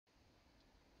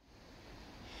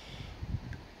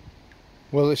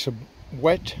Well, it's a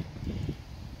wet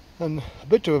and a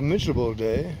bit of a miserable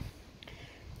day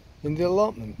in the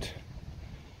allotment,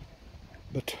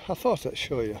 but I thought I'd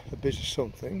show you a bit of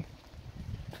something.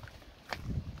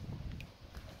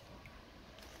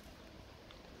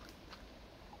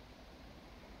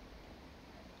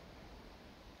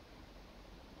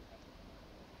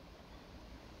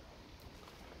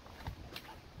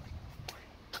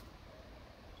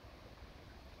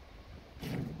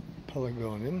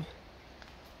 Pelargonium.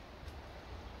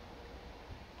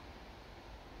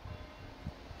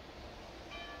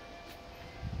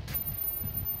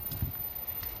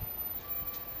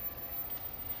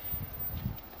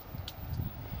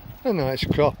 A nice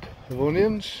crop of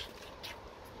onions,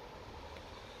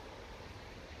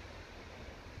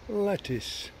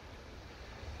 lettuce,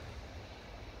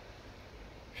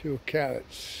 a few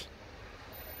carrots,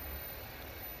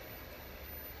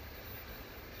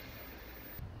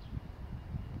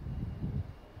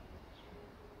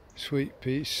 sweet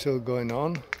peas still going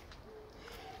on,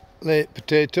 late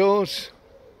potatoes,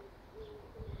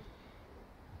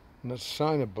 not a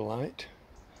sign of blight,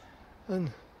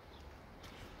 and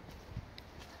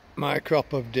my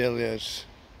crop of dahlias.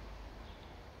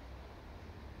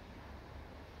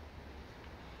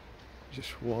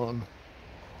 Just one.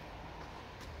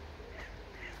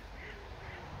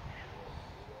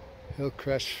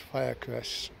 Hillcrest,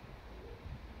 firecrest.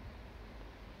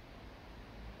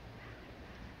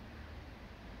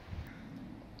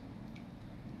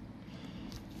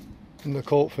 In the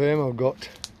coat frame I've got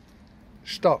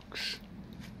stocks,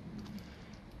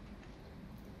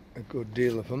 a good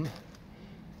deal of them,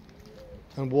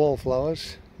 and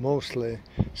wallflowers, mostly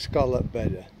scarlet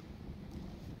bedder,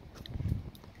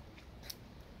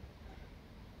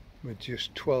 with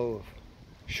just 12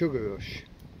 sugar rush.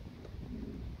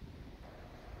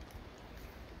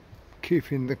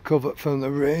 Keeping the covert from the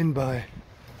rain by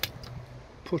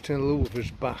putting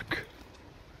louvers back.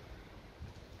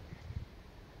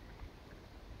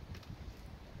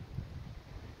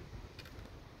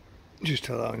 Just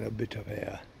allowing a bit of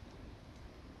air.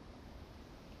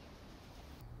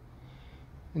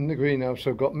 In the greenhouse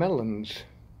I've got melons,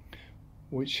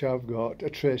 which I've got a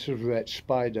trace of red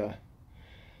spider,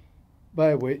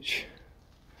 by which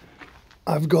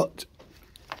I've got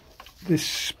this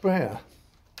sprayer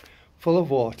full of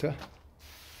water,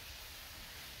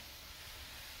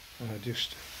 and I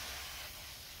just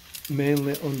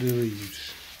mainly under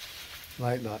leaves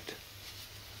like that,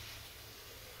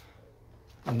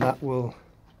 and that will,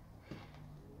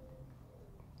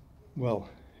 well,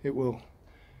 it will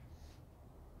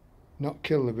not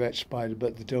kill the red spider,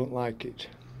 but they don't like it.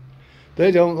 They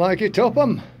don't like it, top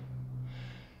 'em.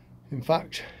 In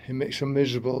fact, it makes them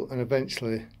miserable, and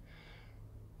eventually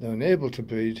they're unable to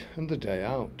breed and they die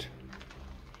out.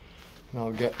 And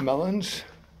I'll get melons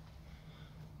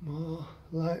more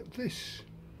like this.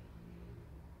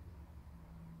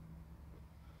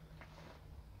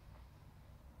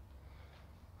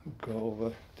 I'll go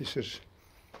over, this is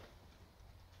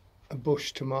a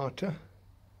bush tomato.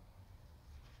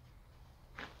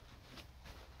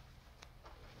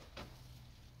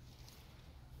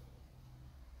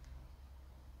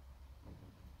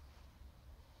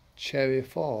 Cherry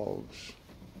Falls,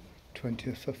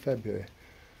 20th of February,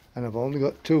 and I've only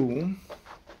got two,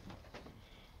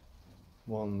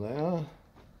 one there,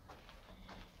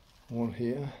 one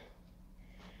here,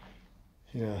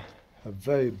 yeah, a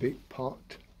very big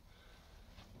pot,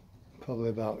 probably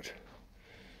about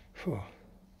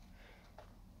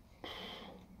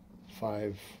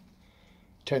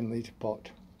 10 litre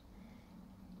pot,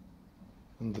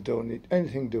 and they don't need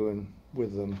anything doing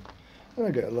with them. And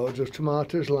I get loads of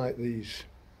tomatoes like these.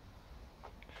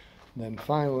 And then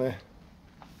finally,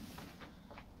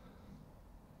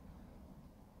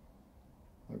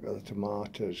 I've got the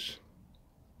tomatoes.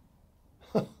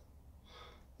 They're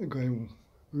going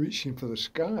reaching for the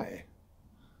sky.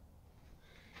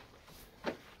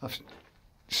 I've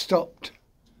stopped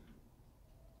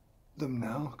them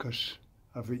now because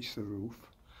I've reached the roof.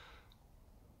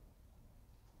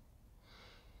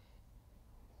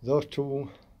 Those two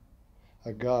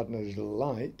are Gardener's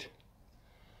Delight,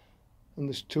 and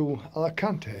there's two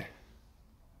Alicante.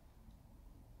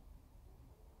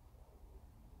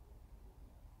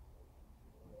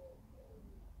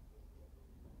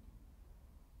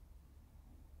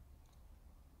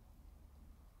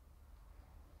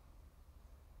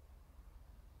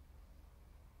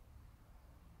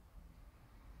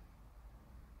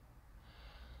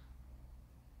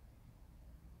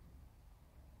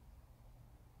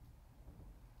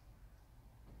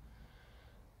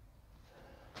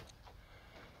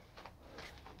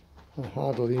 I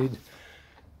hardly need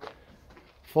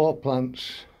 4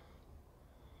 plants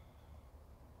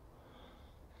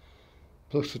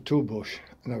plus the 2 bush,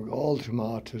 and I've got all the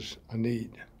tomatoes I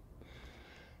need.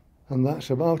 And that's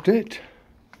about it.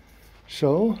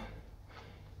 So,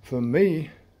 for me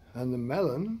and the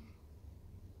melon,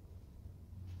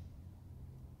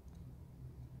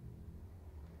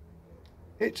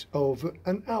 it's over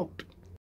and out.